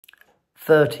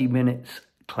30 minutes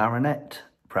clarinet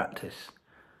practice.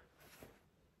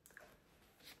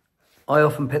 I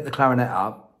often pick the clarinet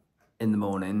up in the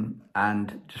morning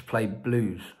and just play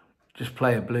blues, just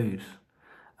play a blues.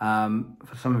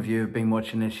 For some of you who have been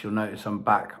watching this, you'll notice I'm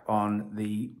back on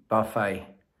the Buffet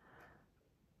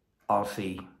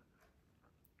RC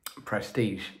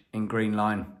Prestige in Green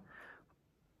Line.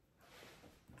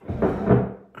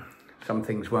 Some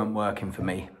things weren't working for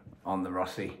me on the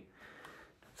Rossi.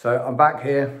 So I'm back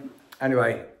here.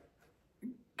 Anyway,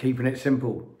 keeping it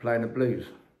simple, playing the blues.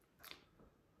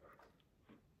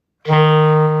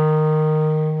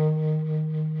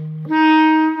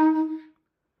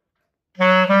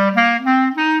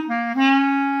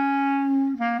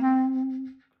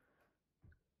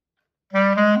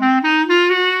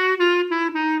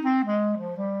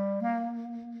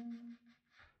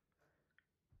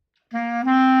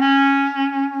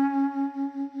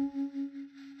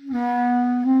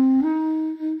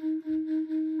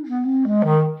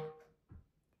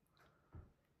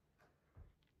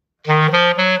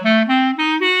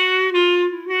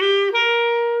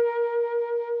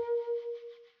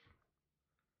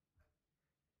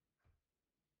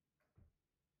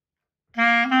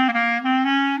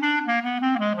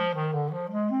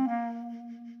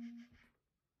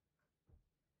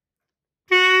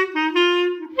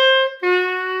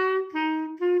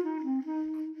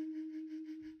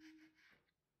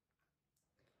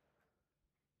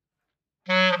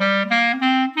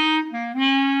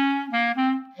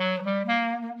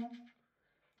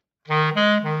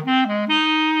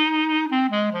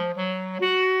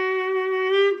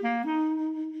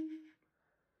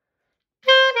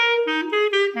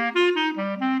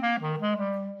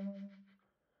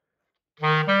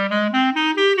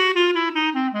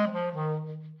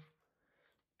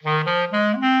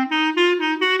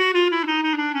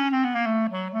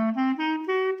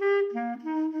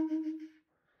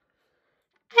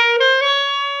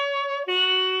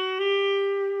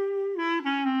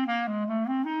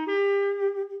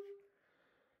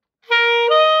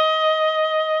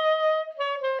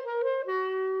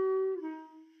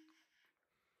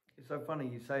 It's so funny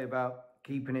you say about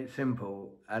keeping it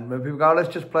simple, and when people go, oh, let's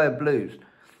just play a blues.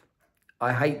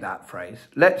 I hate that phrase.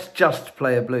 Let's just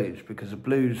play a blues, because a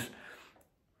blues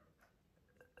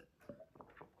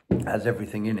has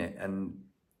everything in it, and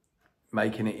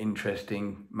making it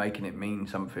interesting, making it mean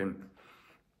something.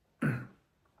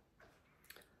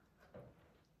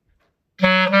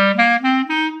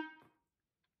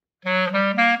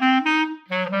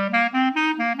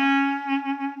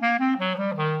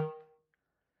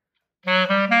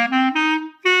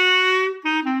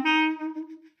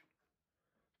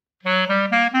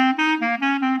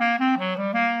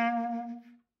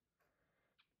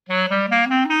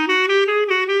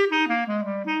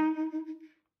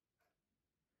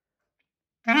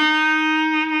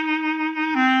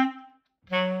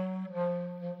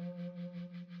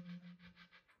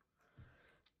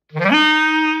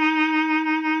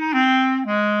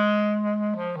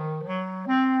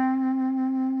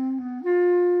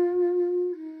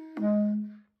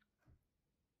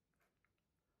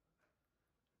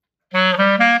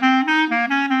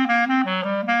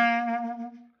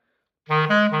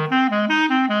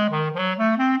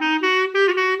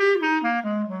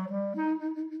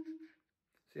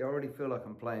 See, I already feel like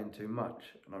I'm playing too much,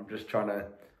 and I'm just trying to,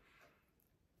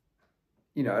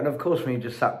 you know, and of course when you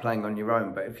just sat playing on your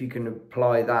own, but if you can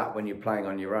apply that when you're playing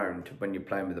on your own to when you're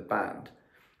playing with a band,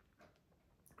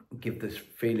 give this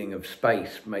feeling of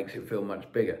space, makes it feel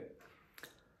much bigger.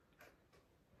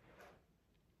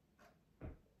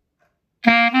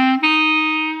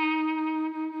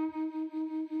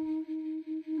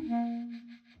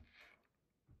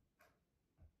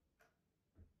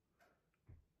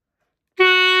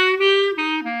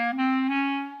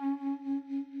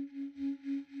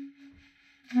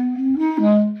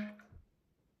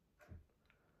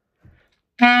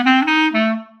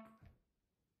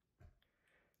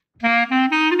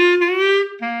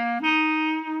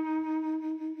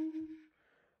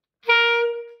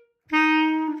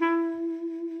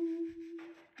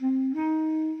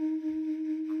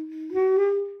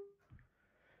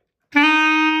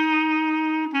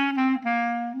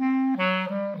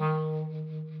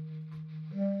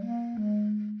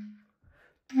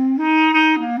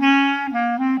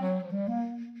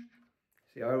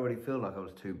 See, I already feel like I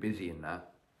was too busy in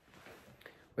that,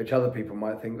 which other people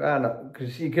might think, ah, no,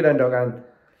 because you could end up going.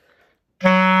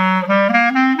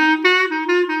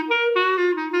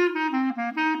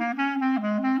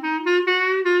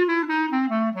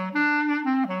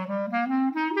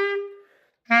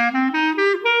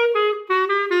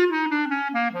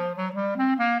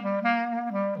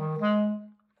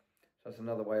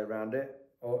 another way around it.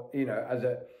 Or, you know,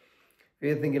 if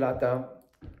you're thinking like that.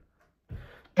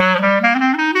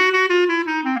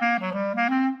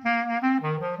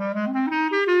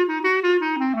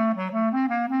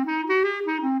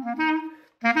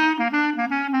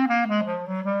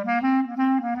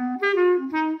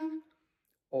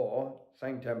 Or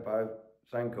same tempo,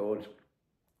 same chords.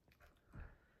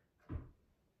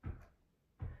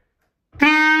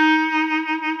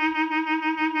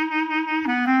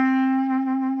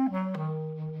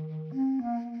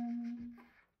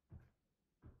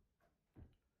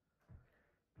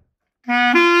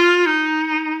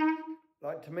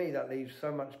 Like, to me, that leaves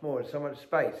so much more, so much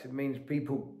space. It means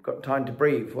people got time to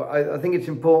breathe. Well, I think it's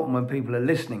important when people are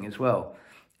listening as well.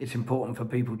 It's important for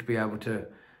people to be able to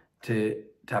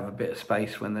have a bit of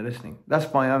space when they're listening.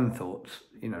 That's my own thoughts.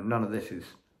 You know, none of this is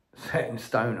set in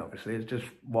stone, obviously. It's just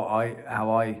how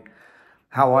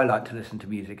I like to listen to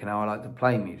music and how I like to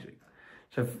play music.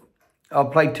 So I'll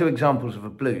play two examples of a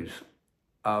blues.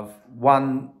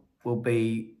 One will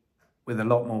be with a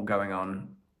lot more going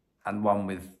on, and one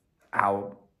with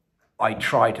how I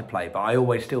try to play, but I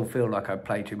always still feel like I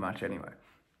play too much anyway.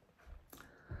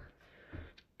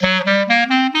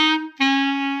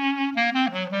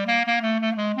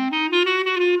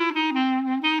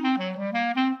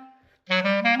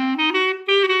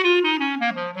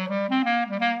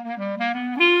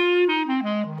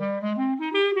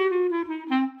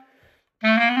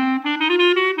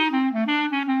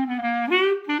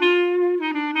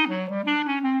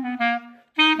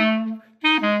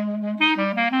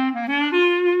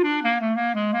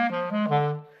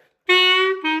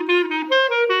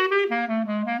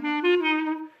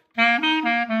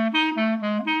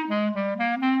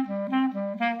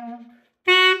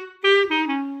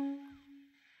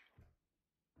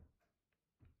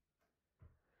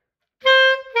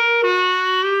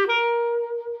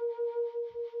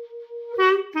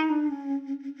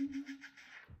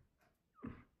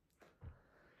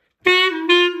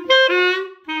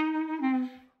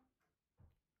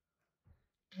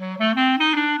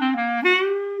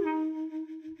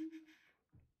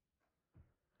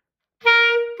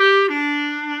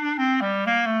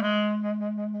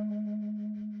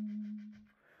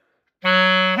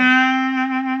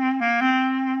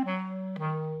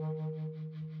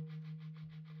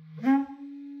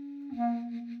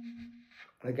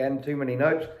 Again, too many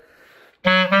notes.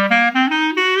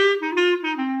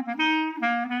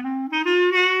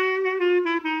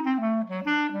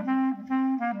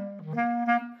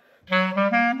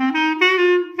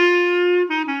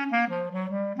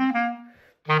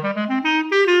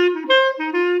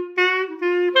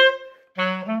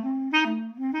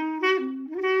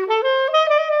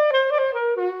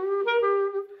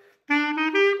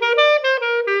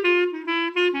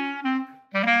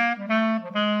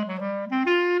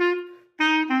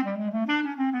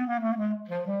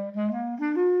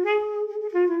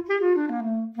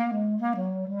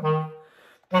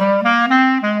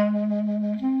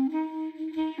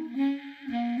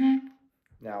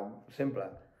 Now, simpler.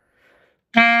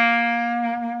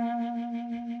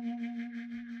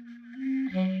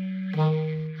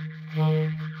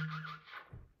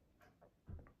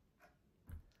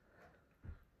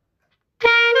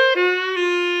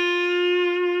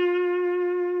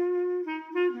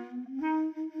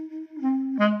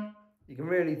 You can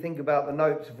really think about the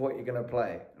notes of what you're going to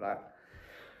play, like.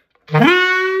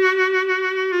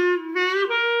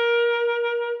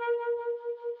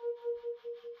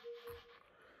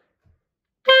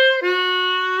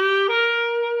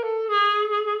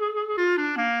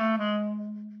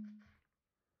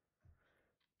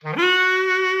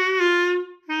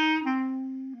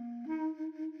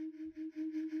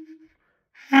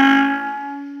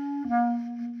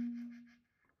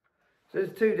 So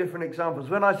there's two different examples.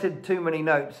 When I said too many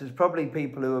notes, there's probably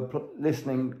people who are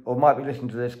listening or might be listening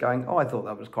to this going, oh, I thought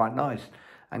that was quite nice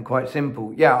and quite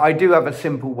simple. Yeah, I do have a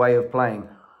simple way of playing.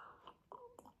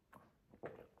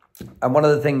 And one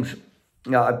of the things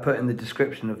I put in the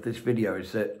description of this video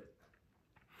is that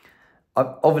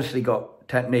I've obviously got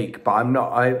technique, but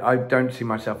I don't see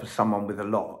myself as someone with a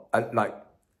lot, like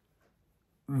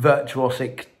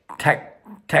virtuosic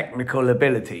technical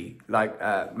ability, like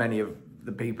many of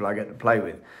the people I get to play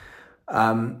with.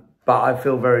 But I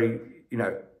feel very, you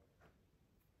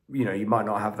might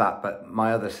not have that, but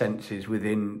my other senses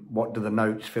within what do the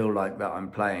notes feel like that I'm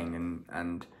playing.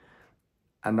 And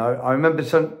I remember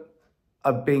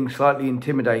of being slightly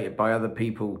intimidated by other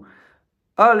people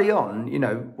early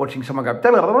on, watching someone go,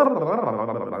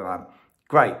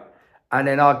 great. And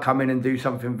then I'd come in and do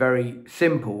something very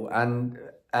simple and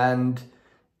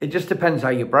it just depends how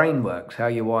your brain works, how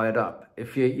you're wired up.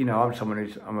 If you know,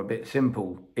 I'm a bit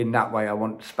simple in that way. I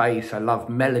want space. I love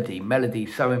melody.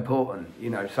 Melody's so important,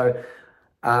 you know. So,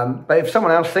 but if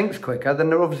someone else thinks quicker, then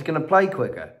they're obviously going to play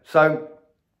quicker. So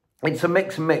it's a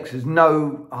mix and mix. There's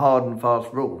no hard and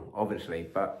fast rule, obviously.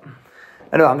 But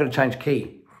anyway, I'm going to change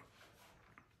key.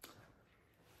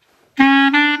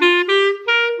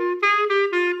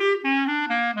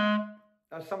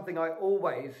 That's something I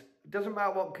always, it doesn't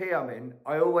matter what key I'm in,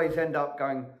 I always end up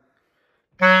going.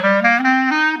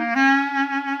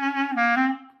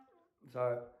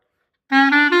 So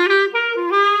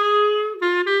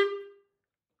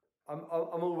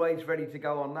I'm always ready to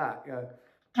go on that, you know.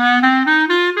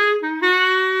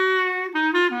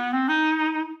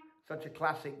 Such a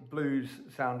classic blues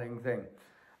sounding thing.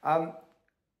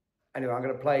 Anyway, I'm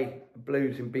going to play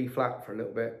blues in B flat for a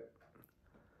little bit.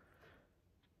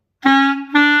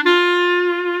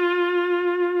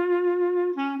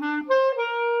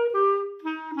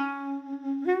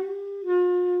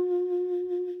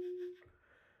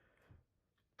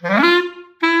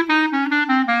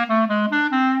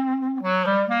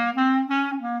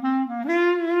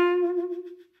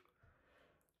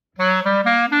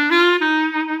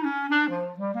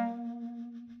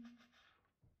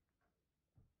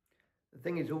 The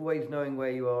thing is, always knowing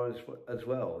where you are as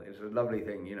well is a lovely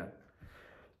thing, you know.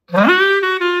 I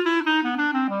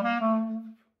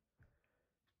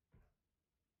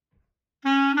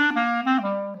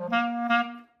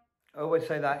always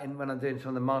say that when I'm doing some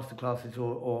of the master classes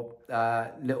or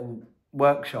little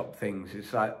workshop things.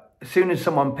 It's like, as soon as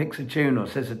someone picks a tune or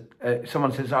says,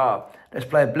 someone says, let's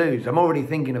play a blues, I'm already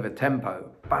thinking of a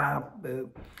tempo.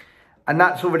 And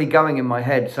that's already going in my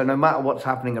head. So no matter what's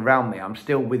happening around me, I'm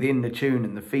still within the tune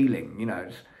and the feeling, you know,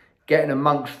 it's getting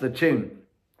amongst the tune.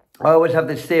 I always have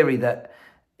this theory that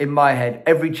in my head,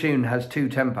 every tune has two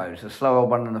tempos, a slower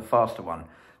one and a faster one.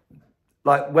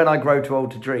 Like When I Grow Too Old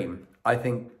to Dream, I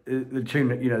think the tune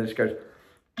that, you know, this goes.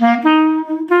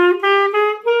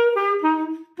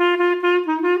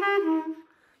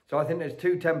 So I think there's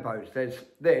two tempos. There's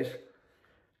this.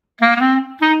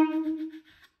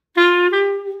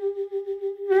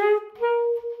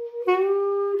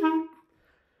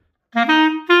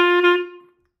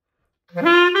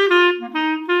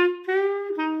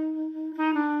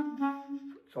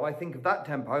 So I think of that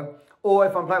tempo, or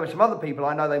if I'm playing with some other people,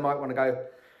 I know they might want to go.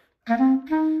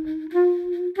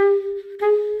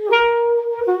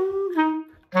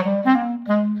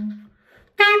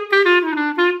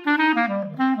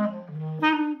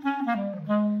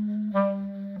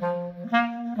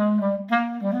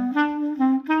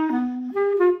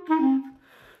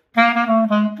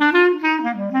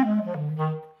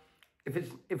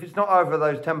 If it's not over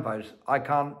those tempos,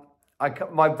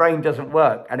 my brain doesn't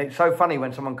work. And it's so funny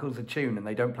when someone calls a tune and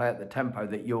they don't play at the tempo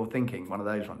that you're thinking, one of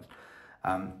those ones.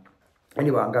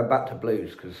 Anyway, I'm going back to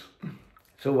blues because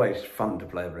it's always fun to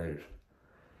play blues.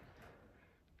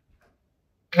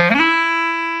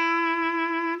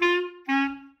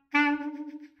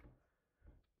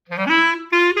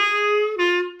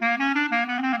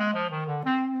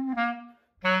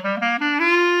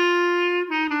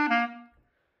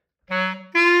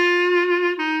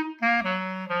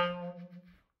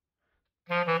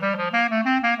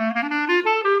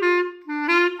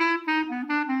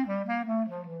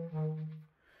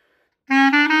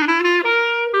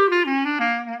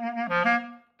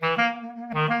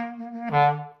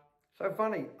 So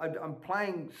funny, I'm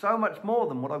playing so much more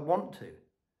than what I want to.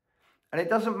 And it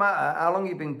doesn't matter how long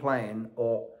you've been playing,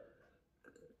 or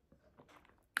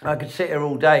I could sit here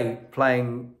all day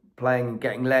playing,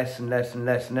 getting less and less and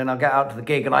less, and then I'll get out to the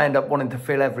gig and I end up wanting to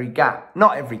fill every gap.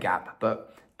 Not every gap,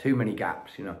 but too many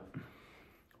gaps, you know.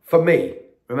 For me,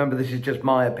 remember, this is just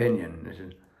my opinion. This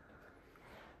is...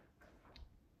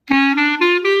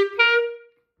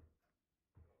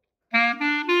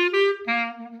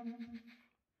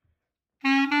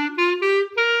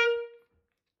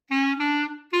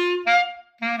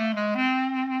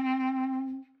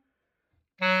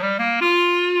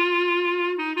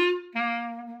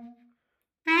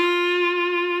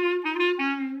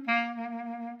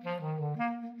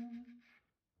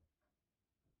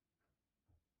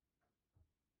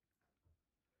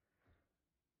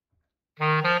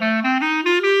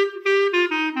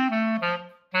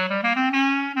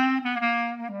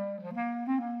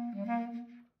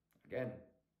 Again,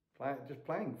 just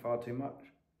playing far too much.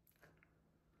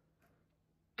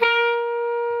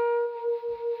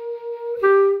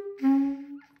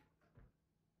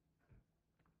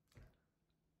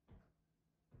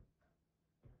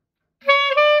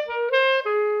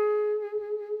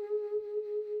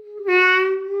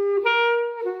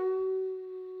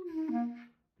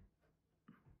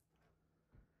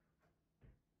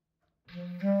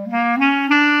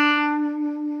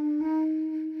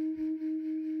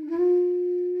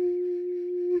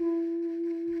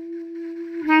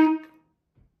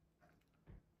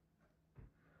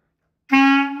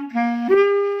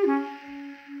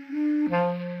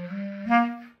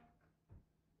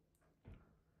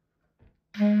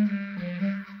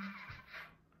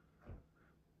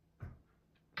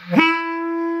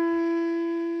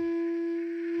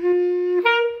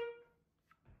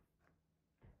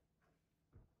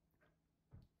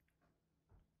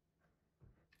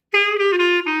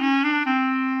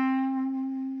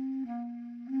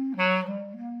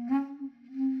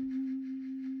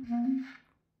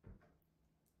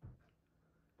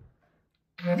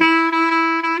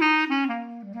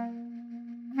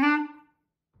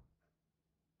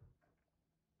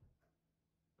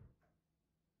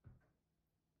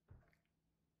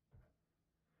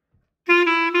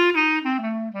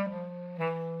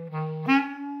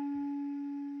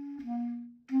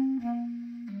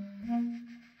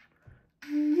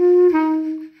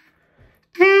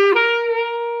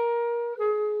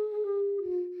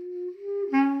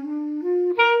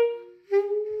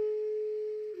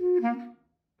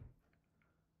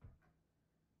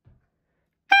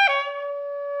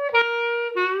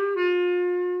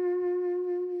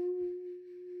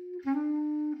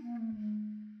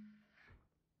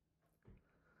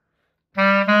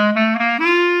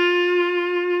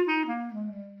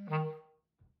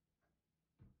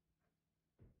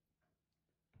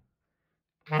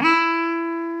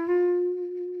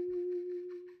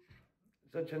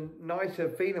 Such a nicer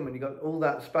feeling when you got all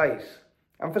that space,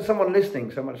 and for someone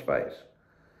listening, so much space.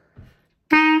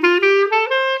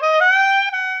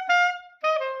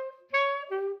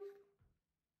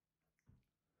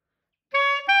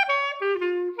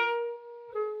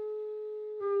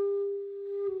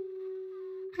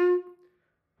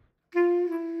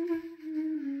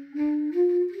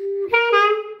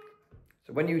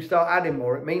 So when you start adding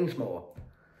more, it means more.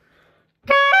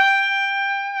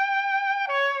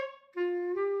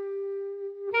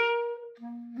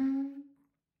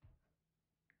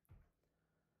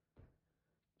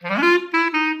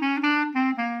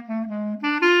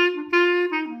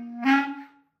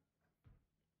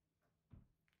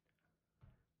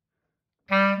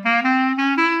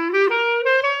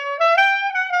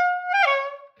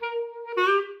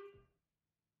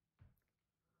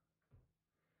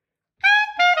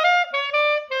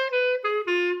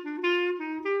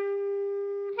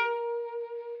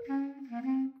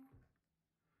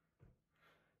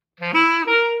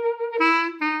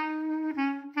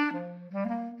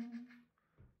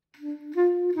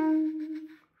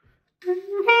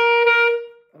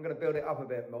 I'm going to build it up a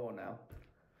bit more now.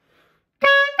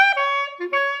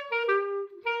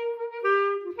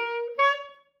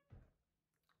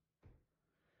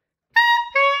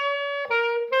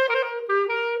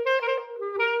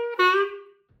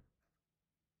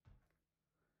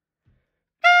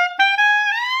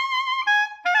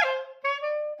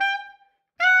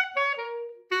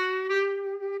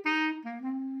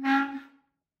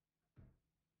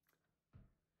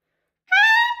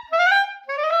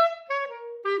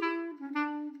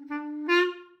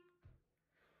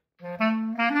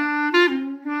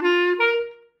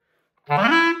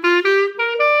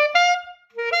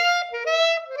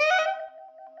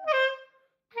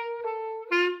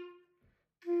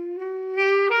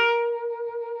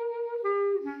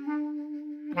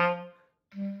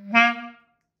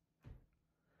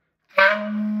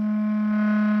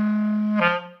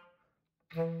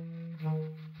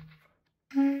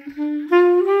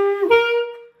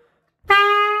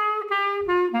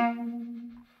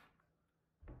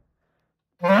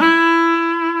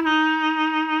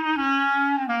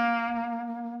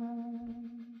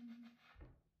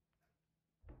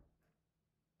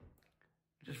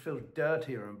 It just feels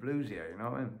dirtier and bluesier, you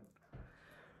know what I mean?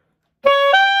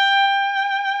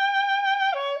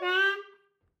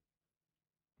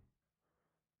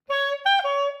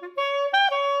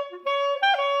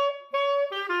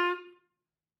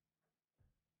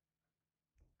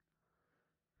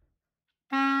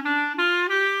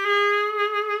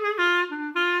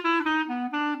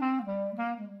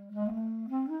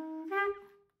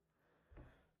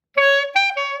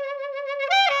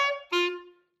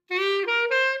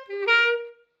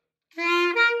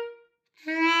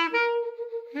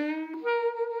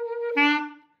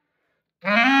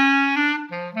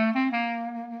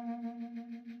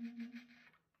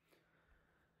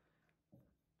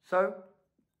 So,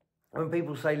 when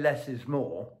people say less is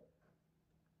more,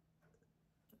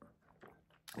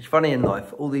 it's funny in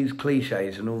life, all these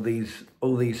cliches and all these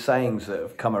sayings that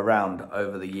have come around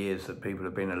over the years that people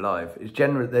have been alive,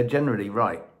 they're generally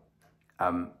right.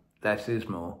 Less is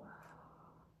more.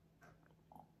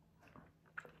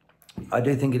 I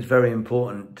do think it's very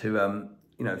important to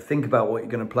think about what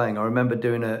you're going to play. I remember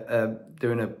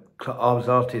I was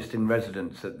artist in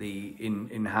residence at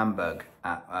in Hamburg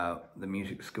at the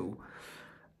music school,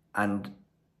 and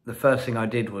the first thing I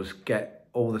did was get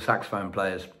all the saxophone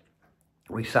players.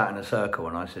 We sat in a circle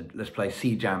and I said, let's play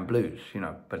C-jam blues,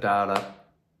 ba-da-da,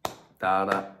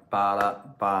 da-da, ba-da,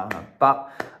 ba-da,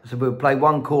 ba. I said, we'll play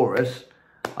one chorus.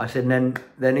 I said, and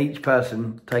then each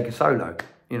person take a solo,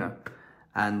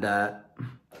 and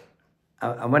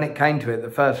when it came to it,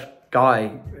 the first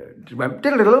guy just went,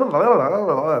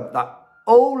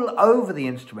 all over the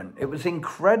instrument. It was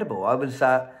incredible. I was,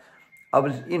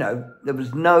 you know, there was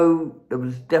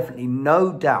definitely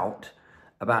no doubt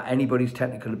about anybody's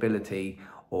technical ability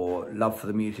or love for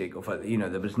the music, or for, you know,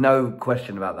 there was no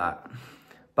question about that.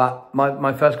 But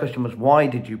my first question was, why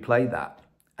did you play that?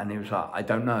 And he was like, I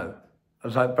don't know. I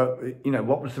was like, but, you know,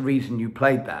 what was the reason you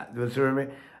played that? Was there and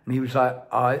he was like,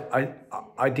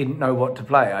 I didn't know what to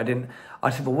play. I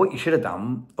said, well, what you should have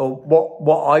done, or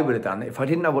what I would have done, if I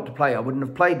didn't know what to play, I wouldn't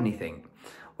have played anything,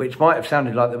 which might have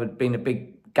sounded like there would have been a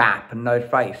big gap and no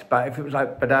space. But if it was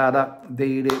like,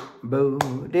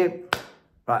 ba-da-da-dee-dee-boo-dee,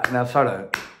 right, now solo,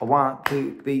 1,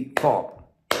 2, 3, 4.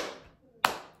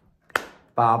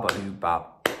 Ba-ba-doo-ba.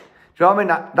 Do you know what I mean?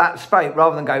 That space,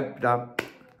 rather than go, like,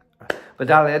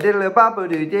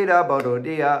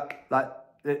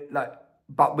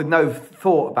 but with no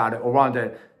thought about it, or rhyme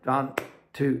to 1,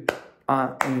 2,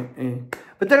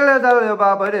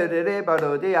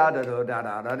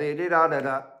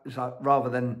 it's like, rather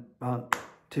than 1,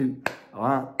 2,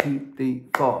 3,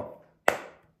 4.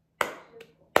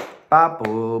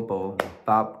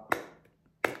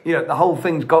 You know, the whole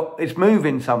thing's it's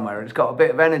moving somewhere. It's got a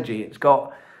bit of energy. It's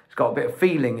got a bit of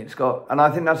feeling. And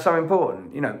I think that's so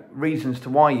important. You know, reasons to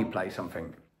why you play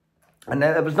something. And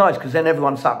then it was nice because then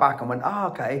everyone sat back and went, oh,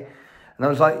 okay. And I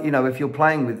was like, you know, if you're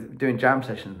doing jam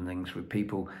sessions and things with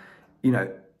people, you know,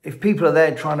 if people are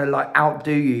there trying to like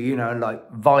outdo you, you know, and like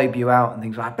vibe you out and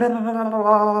things like, blah, blah, blah, blah,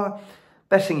 blah,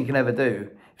 best thing you can ever do.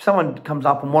 If someone comes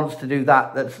up and wants to do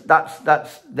that,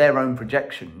 that's their own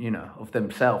projection, you know, of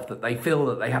themselves, that they feel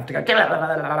that they have to go, blah, blah,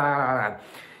 blah, blah,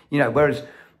 you know, whereas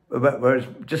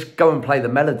just go and play the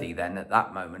melody then at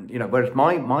that moment, you know, whereas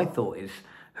my thought is,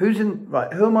 who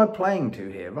am I playing to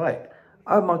here? Right.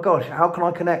 Oh my gosh, how can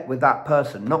I connect with that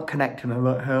person? Not connect to them,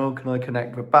 like, how can I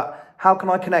connect with, but how can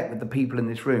I connect with the people in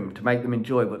this room to make them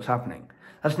enjoy what's happening?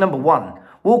 That's number one.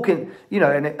 Walk in, you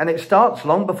know, and it starts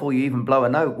long before you even blow a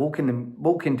note. Walk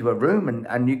into a room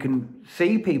and you can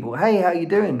see people. Hey, how you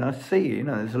doing? Nice to see you. You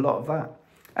know, there's a lot of that.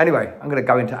 Anyway, I'm going to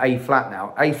go into A flat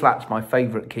now. A flat's my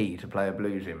favourite key to play a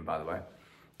blues in, by the way,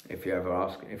 if you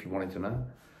wanted to know.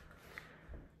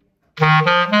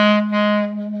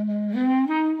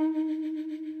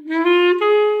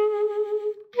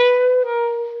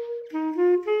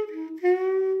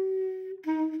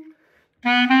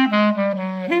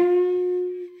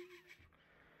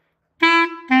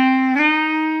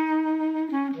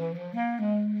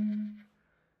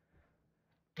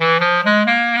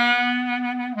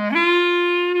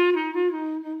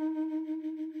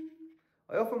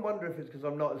 I often wonder if it's because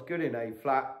I'm not as good in A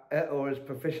flat or as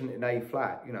proficient in A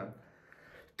flat, you know.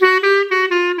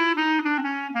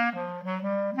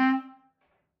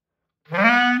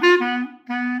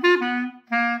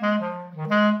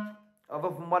 I've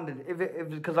often wondered if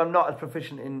it's because I'm not as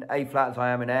proficient in A flat as I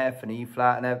am in F and E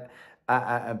flat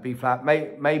and B flat.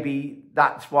 Maybe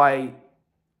that's why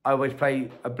I always play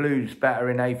a blues better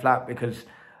in A flat, because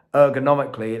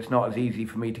ergonomically it's not as easy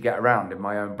for me to get around in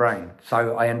my own brain.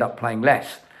 So I end up playing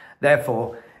less,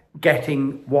 therefore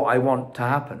getting what I want to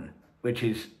happen, which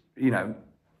is, you know,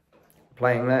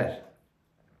 playing less.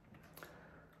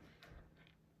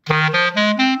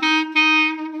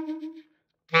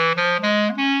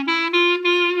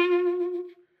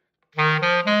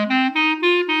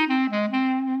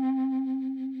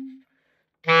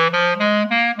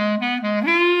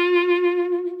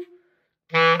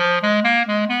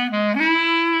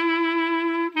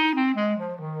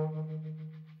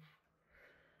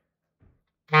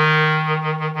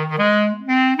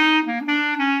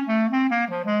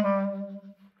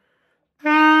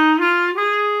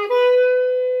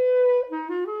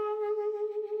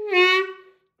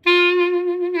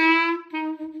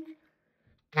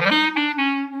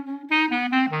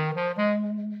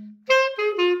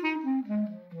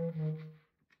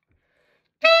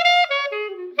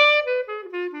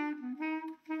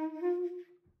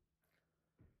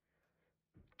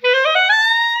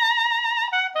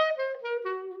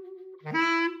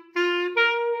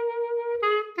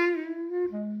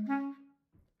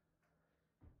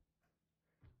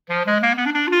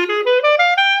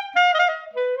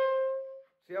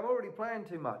 See, I'm already playing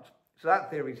too much, so that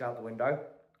theory's out the window.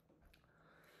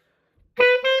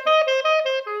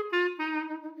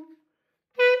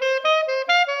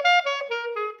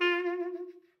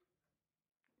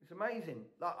 It's amazing.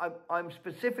 Like I'm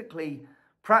specifically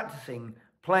practicing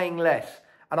playing less,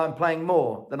 and I'm playing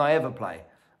more than I ever play.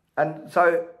 And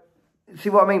so, see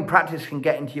what I mean? Practice can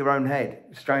get into your own head.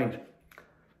 It's strange.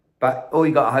 But all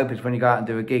you got to hope is when you go out and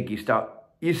do a gig,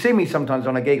 you see me sometimes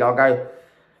on a gig, I'll go,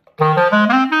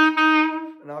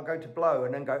 and I'll go to blow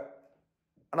and then go,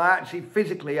 And I actually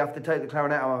physically have to take the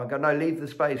clarinet out and go, no, leave the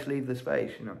space,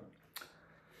 you know.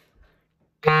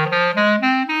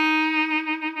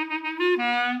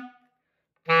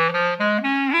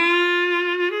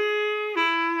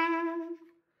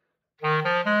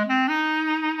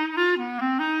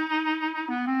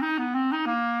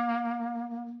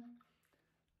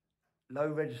 Low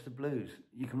register blues.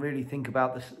 You can really think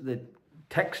about the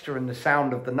texture and the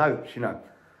sound of the notes, you know.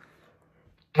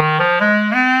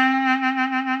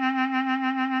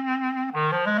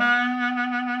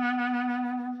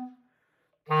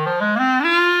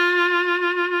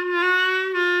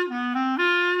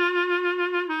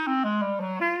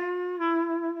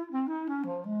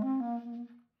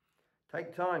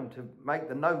 Take time to make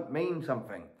the note mean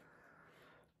something.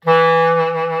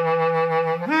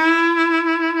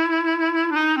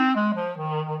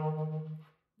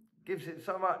 Gives it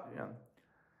so much, you know.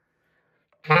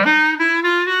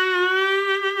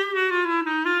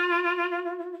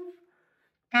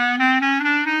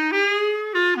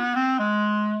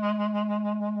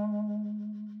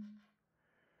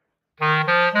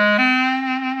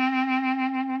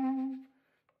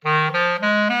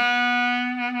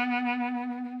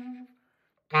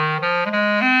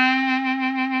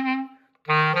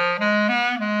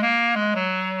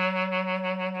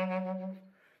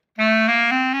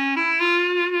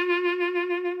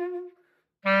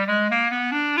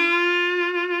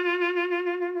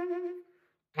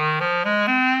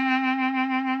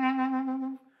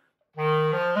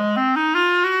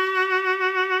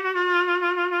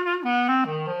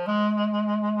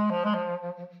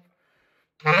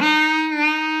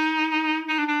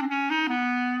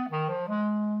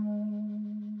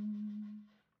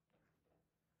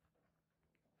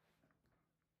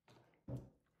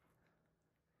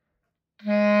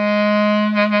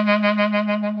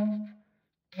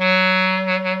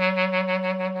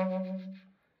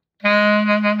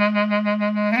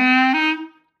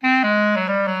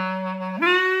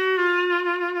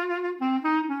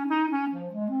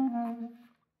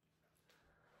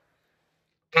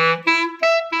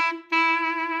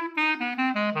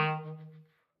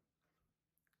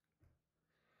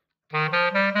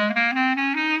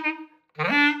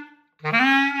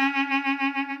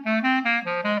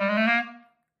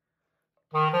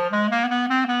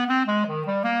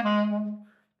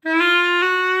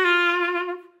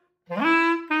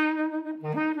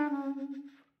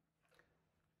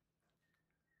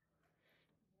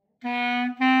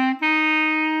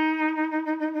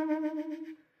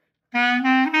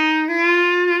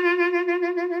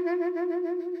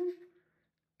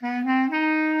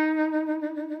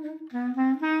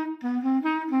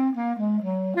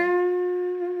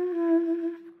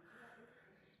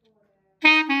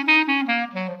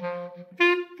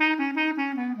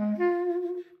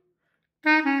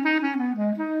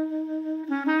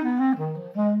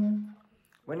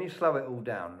 When you slow it all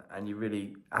down and you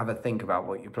really have a think about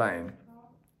what you're playing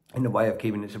in the way of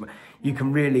keeping it simple, you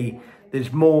can really,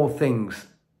 there's more things.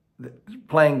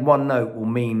 Playing one note will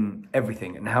mean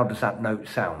everything, and how does that note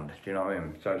sound? Do you know what I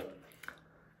mean?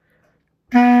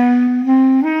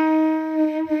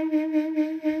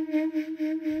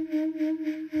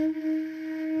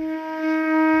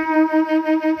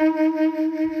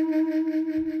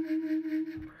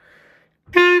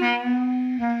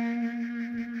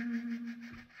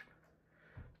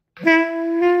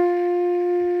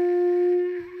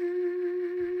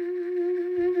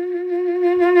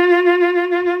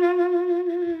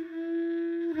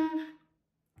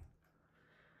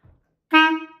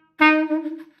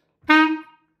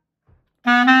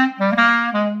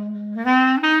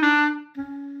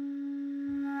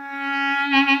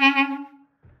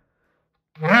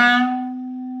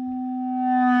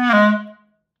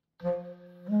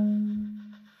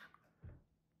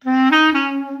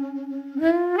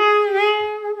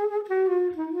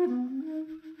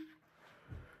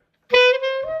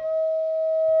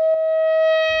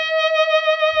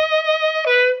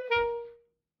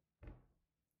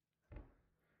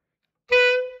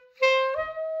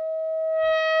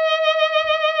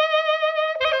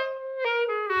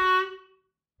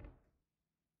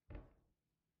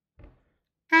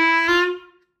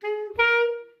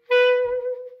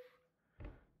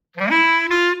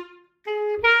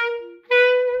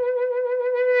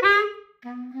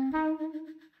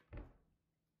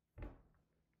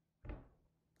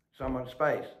 So much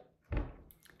space.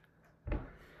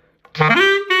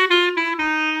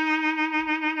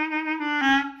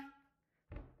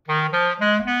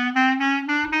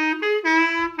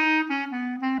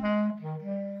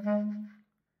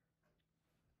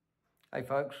 Hey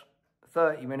folks,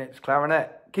 30 minutes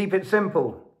clarinet. Keep it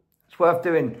simple. It's worth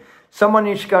doing. Someone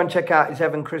you should go and check out is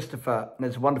Evan Christopher. And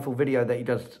there's a wonderful video that he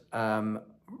does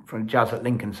from Jazz at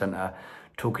Lincoln Center,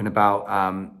 talking about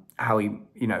how he,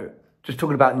 just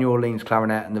talking about New Orleans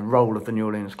clarinet and the role of the New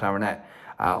Orleans clarinet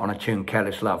on a tune,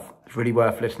 Careless Love. It's really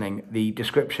worth listening. The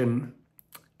description,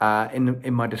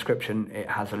 in my description, it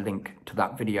has a link to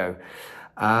that video.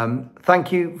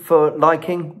 Thank you for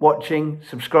liking, watching,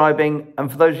 subscribing, and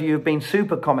for those of you who've been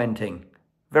super commenting,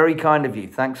 very kind of you.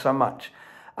 Thanks so much.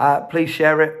 Please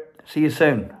share it. See you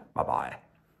soon. Bye-bye.